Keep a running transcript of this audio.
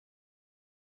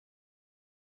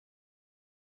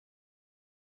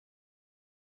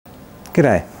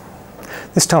G'day.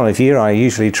 This time of year I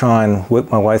usually try and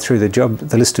work my way through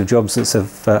the list of jobs that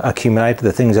have accumulated,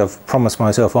 the things I've promised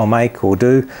myself I'll make or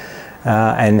do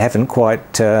and haven't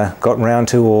quite gotten around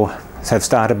to, or have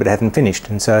started but haven't finished,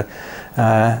 and so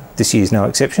this year's no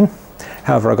exception.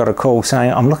 However, I got a call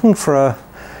saying I'm looking for a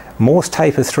Morse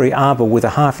Taper 3 arbor with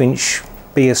a 1/2 inch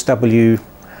BSW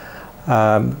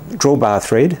drawbar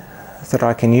thread that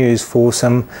I can use for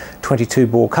some 22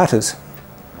 bore cutters.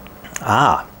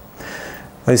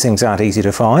 Those things aren't easy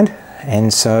to find,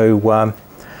 and so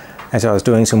as I was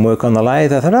doing some work on the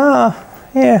lathe, I thought,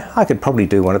 yeah, I could probably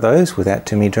do one of those without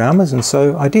too many dramas, and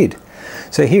so I did.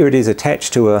 So here it is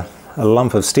attached to a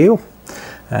lump of steel.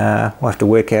 We'll have to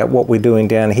work out what we're doing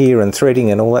down here and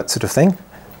threading and all that sort of thing.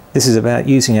 This is about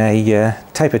using a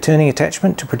taper turning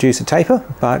attachment to produce a taper,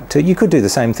 but you could do the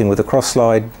same thing with a cross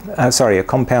slide, a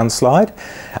compound slide.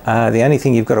 The only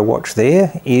thing you've got to watch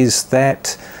there is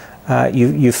that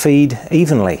you feed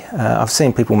evenly. I've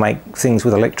seen people make things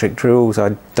with electric drills.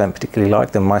 I don't particularly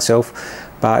like them myself,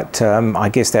 but I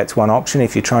guess that's one option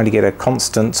if you're trying to get a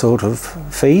constant sort of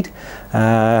feed.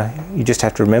 You just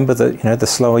have to remember that the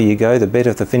slower you go, the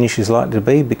better the finish is likely to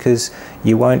be, because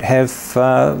you won't have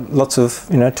lots of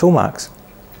tool marks.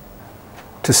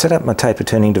 To set up my taper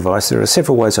turning device, there are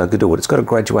several ways I could do it. It's got a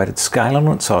graduated scale on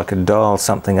it, so I could dial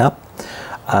something up.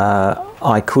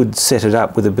 I could set it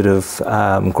up with a bit of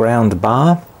ground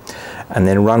bar and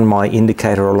then run my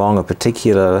indicator along a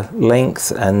particular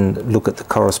length and look at the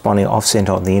corresponding offset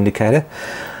on the indicator.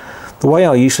 The way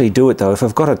I usually do it though, if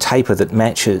I've got a taper that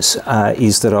matches,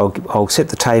 is that I'll set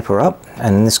the taper up,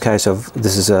 and in this case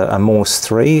this is a Morse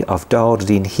 3, I've dialed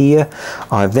it in here,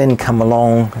 I've then come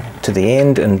along to the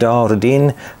end and dialed it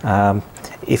in.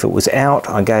 If it was out,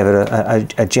 I gave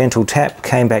it a gentle tap,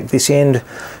 came back this end,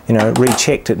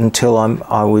 rechecked it until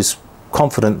I was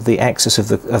confident the axis of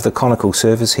the conical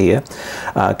surface here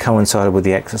coincided with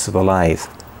the axis of the lathe,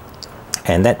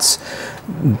 and that's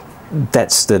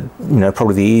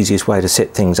probably the easiest way to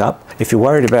set things up. If you're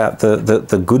worried about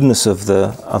the goodness of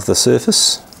the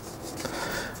surface,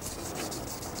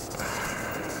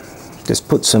 just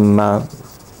put some.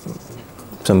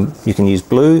 You can use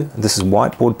blue. This is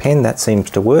whiteboard pen, that seems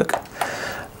to work.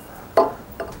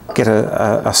 Get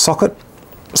a socket,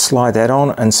 slide that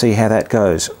on and see how that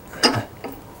goes.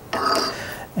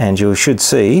 And you should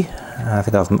see, I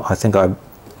think I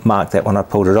marked that when I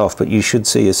pulled it off, but you should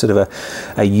see a sort of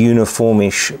a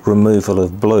uniformish removal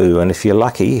of blue, and if you're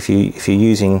lucky, if you're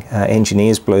using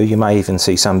engineer's blue, you may even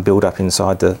see some build up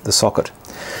inside the socket.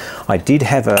 I did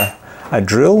have a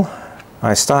drill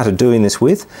I started doing this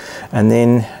with, and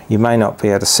then you may not be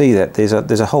able to see that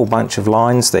there's a whole bunch of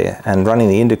lines there, and running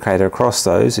the indicator across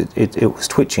those, it was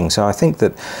twitching. So I think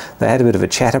that they had a bit of a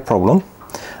chatter problem.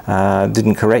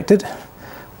 Didn't correct it,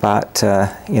 but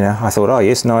I thought, oh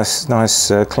yes,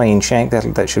 nice clean shank,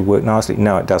 that should work nicely.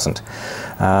 No, it doesn't.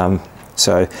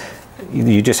 So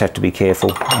you just have to be careful,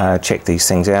 check these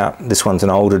things out. This one's an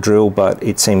older drill, but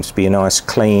it seems to be a nice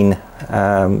clean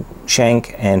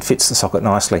shank and fits the socket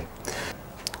nicely.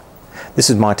 This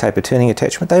is my taper turning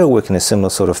attachment. They all work in a similar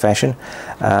sort of fashion.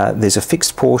 There's a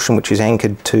fixed portion which is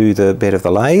anchored to the bed of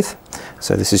the lathe.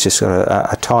 So this is just got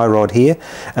a tie rod here,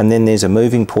 and then there's a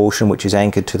moving portion which is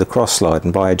anchored to the cross slide.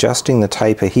 And by adjusting the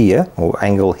taper here, or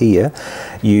angle here,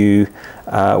 you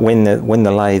when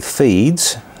the lathe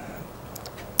feeds,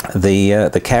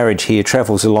 the carriage here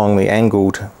travels along the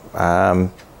angled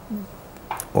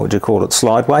what would you call it,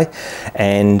 slideway,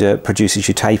 and produces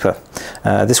your taper.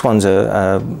 This one's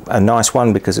a nice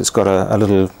one because it's got a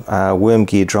little worm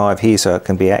gear drive here, so it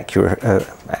can be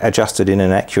adjusted in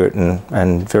an accurate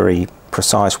and very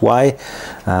precise way.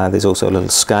 There's also a little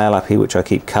scale up here which I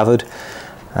keep covered.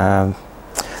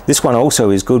 This one also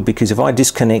is good because if I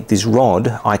disconnect this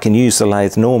rod, I can use the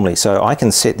lathe normally, so I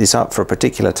can set this up for a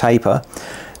particular taper,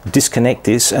 disconnect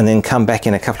this, and then come back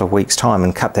in a couple of weeks time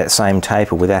and cut that same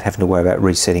taper without having to worry about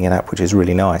resetting it up, which is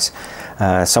really nice.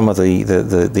 Some of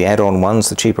the add-on ones,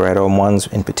 the cheaper add-on ones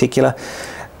in particular,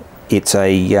 it's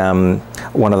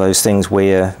one of those things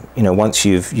where once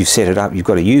you've set it up, you've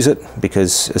got to use it,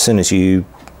 because as soon as you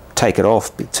take it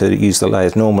off to use the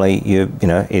lathe normally,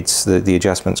 it's the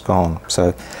adjustment's gone.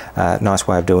 So nice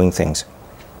way of doing things.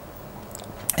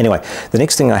 Anyway, the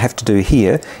next thing I have to do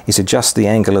here is adjust the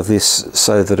angle of this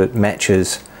so that it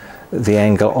matches the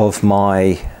angle of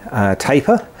my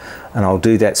taper, and I'll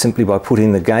do that simply by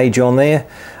putting the gauge on there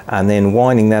and then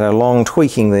winding that along,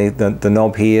 tweaking the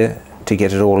knob here to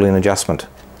get it all in adjustment.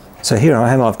 So here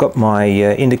I am, I've got my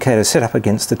indicator set up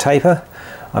against the taper.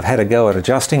 I've had a go at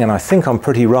adjusting, and I think I'm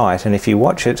pretty right, and if you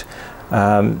watch it,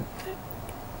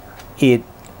 it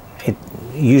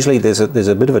Usually there's a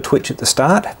bit of a twitch at the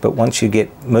start, but once you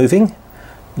get moving,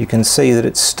 you can see that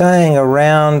it's staying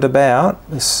around about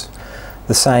the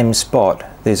same spot.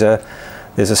 There's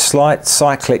a slight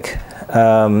cyclic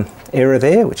error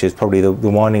there, which is probably the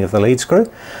winding of the lead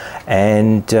screw,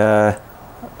 and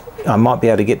I might be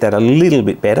able to get that a little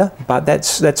bit better, but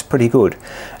that's pretty good.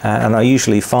 And I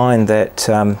usually find that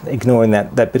ignoring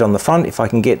that bit on the front, if I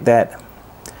can get that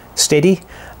steady,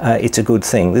 it's a good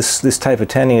thing. This taper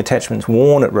turning attachment's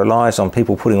worn. It relies on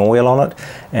people putting oil on it,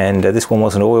 and this one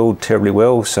wasn't oiled terribly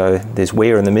well, so there's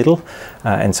wear in the middle,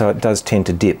 and so it does tend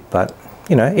to dip, but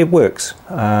you know, it works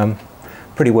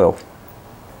pretty well.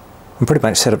 I'm pretty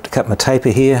much set up to cut my taper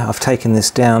here. I've taken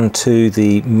this down to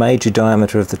the major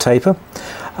diameter of the taper.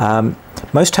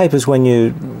 Most tapers, when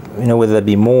you know, whether they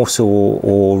be Morse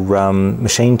or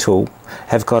machine tool,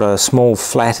 have got a small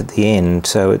flat at the end,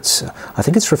 so I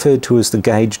think it's referred to as the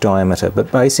gauge diameter.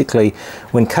 But basically,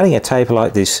 when cutting a taper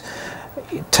like this,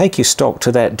 take your stock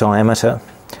to that diameter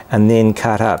and then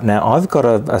cut up. Now I've got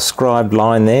a scribed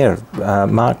line there,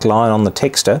 marked line on the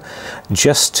texter,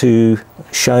 just to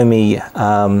show me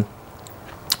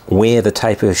where the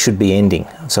taper should be ending.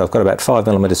 So I've got about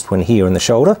 5mm between here and the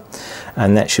shoulder,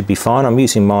 and that should be fine. I'm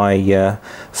using my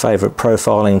favourite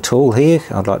profiling tool here.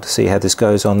 I'd like to see how this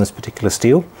goes on this particular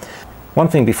steel. One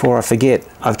thing before I forget,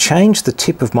 I've changed the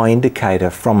tip of my indicator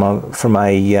from a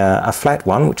flat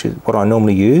one, which is what I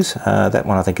normally use, that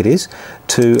one I think it is,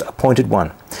 to a pointed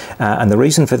one. And the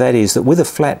reason for that is that with a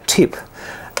flat tip,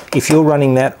 if you're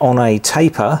running that on a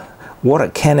taper, what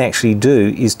it can actually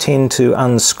do is tend to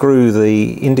unscrew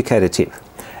the indicator tip,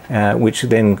 which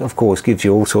then of course gives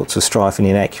you all sorts of strife and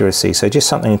inaccuracy. So just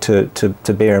something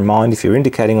to bear in mind. If you're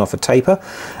indicating off a taper,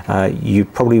 you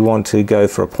probably want to go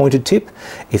for a pointed tip.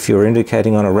 If you're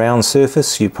indicating on a round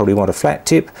surface, you probably want a flat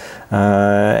tip.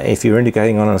 If you're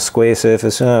indicating on a square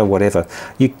surface, whatever.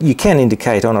 You can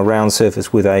indicate on a round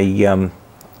surface with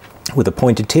a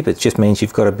pointed tip. It just means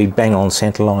you've got to be bang on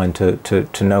centre line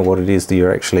to know what it is that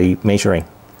you're actually measuring.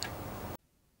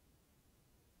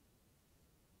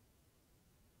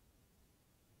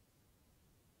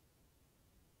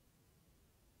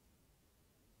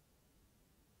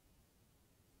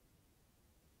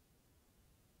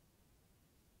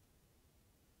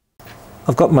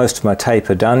 I've got most of my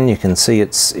taper done. You can see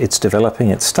it's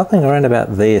developing. It's stopping around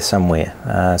about there somewhere.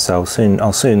 So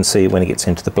I'll soon see it when it gets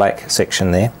into the black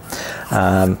section there.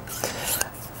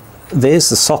 There's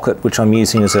the socket which I'm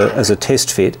using as a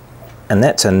test fit, and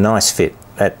that's a nice fit.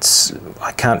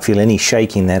 I can't feel any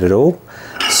shake in that at all.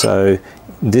 So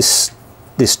this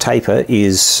taper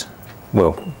is,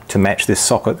 well, to match this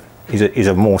socket is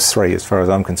a Morse 3 as far as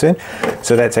I'm concerned.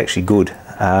 So that's actually good.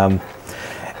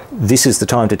 This is the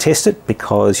time to test it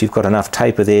because you've got enough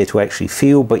taper there to actually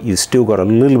feel, but you've still got a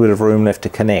little bit of room left to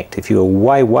connect. If you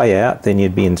were way out, then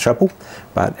you'd be in trouble,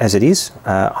 but as it is,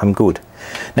 I'm good.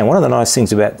 Now, one of the nice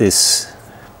things about this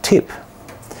tip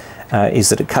is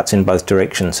that it cuts in both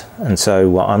directions, and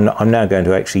so I'm now going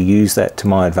to actually use that to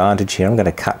my advantage here. I'm going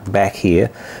to cut back here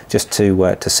just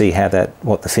to see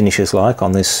what the finish is like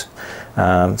on this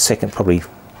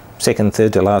second,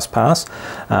 third to last pass,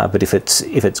 but if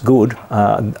it's good,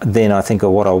 then I think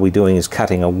what I'll be doing is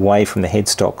cutting away from the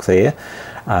headstock there,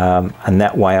 and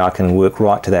that way I can work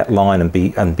right to that line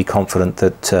and be confident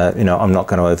that you know, I'm not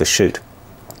going to overshoot.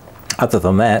 Other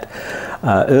than that,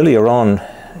 earlier on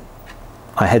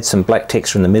I had some black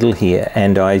texture in the middle here,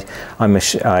 and I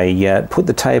put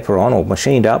the taper on, or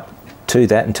machined up to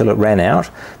that until it ran out,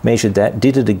 measured that,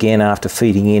 did it again after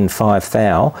feeding in 5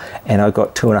 thou, and I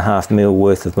got 2.5mm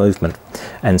worth of movement.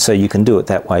 And so you can do it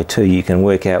that way too. You can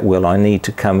work out, well, I need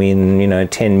to come in, you know,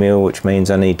 10mm, which means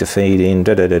I need to feed in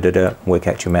work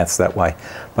out your maths that way.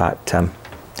 But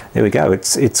there we go,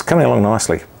 it's coming along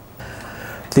nicely.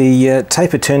 The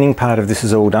taper turning part of this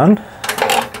is all done,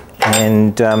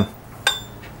 and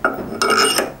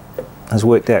has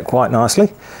worked out quite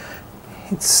nicely.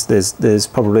 There's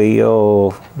probably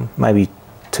maybe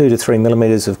 2 to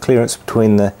 3mm of clearance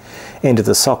between the end of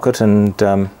the socket and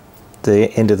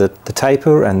the end of the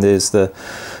taper, and there's the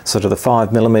sort of the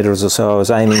 5mm or so I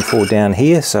was aiming for down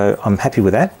here, so I'm happy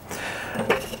with that.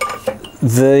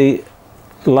 The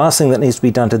last thing that needs to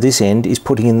be done to this end is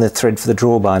putting in the thread for the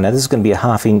drawbar. Now this is going to be a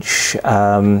 1/2 inch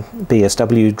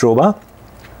BSW drawbar,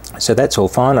 so that's all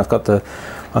fine. I've got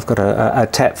a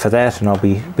tap for that, and I'll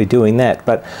be doing that.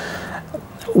 But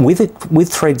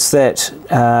with threads that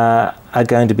are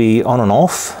going to be on and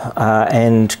off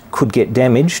and could get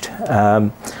damaged,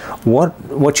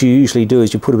 what you usually do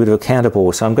is you put a bit of a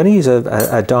counterbore. So I'm going to use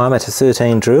a diameter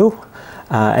 13 drill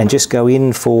and just go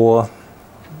in for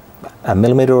a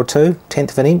millimetre or two,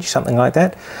 1/10 of an inch, something like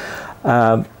that,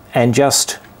 and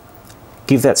just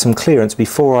give that some clearance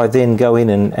before I then go in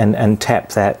and tap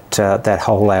that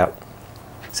hole out.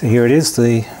 So here it is,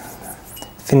 the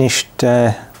finished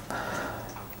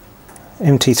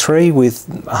MT3 with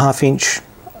a 1/2 inch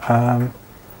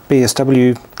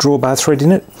BSW drawbar thread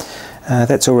in it.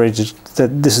 That's already,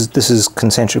 this is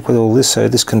concentric with all this, so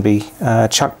this can be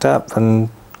chucked up and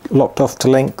locked off to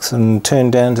length and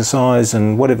turned down to size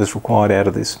and whatever's required out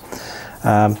of this.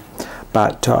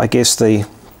 But I guess the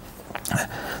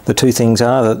two things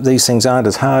are that these things aren't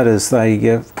as hard as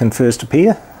they can first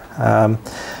appear.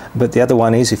 But the other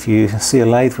one is, if you see a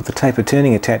lathe with a taper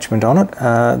turning attachment on it,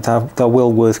 they're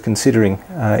well worth considering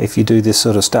if you do this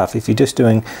sort of stuff. If you're just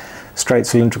doing straight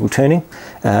cylindrical turning,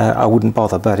 I wouldn't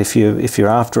bother. But if you're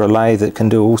after a lathe that can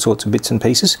do all sorts of bits and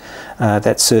pieces,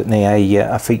 that's certainly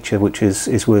a feature which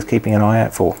is worth keeping an eye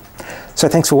out for. So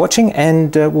thanks for watching,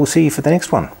 and we'll see you for the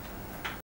next one.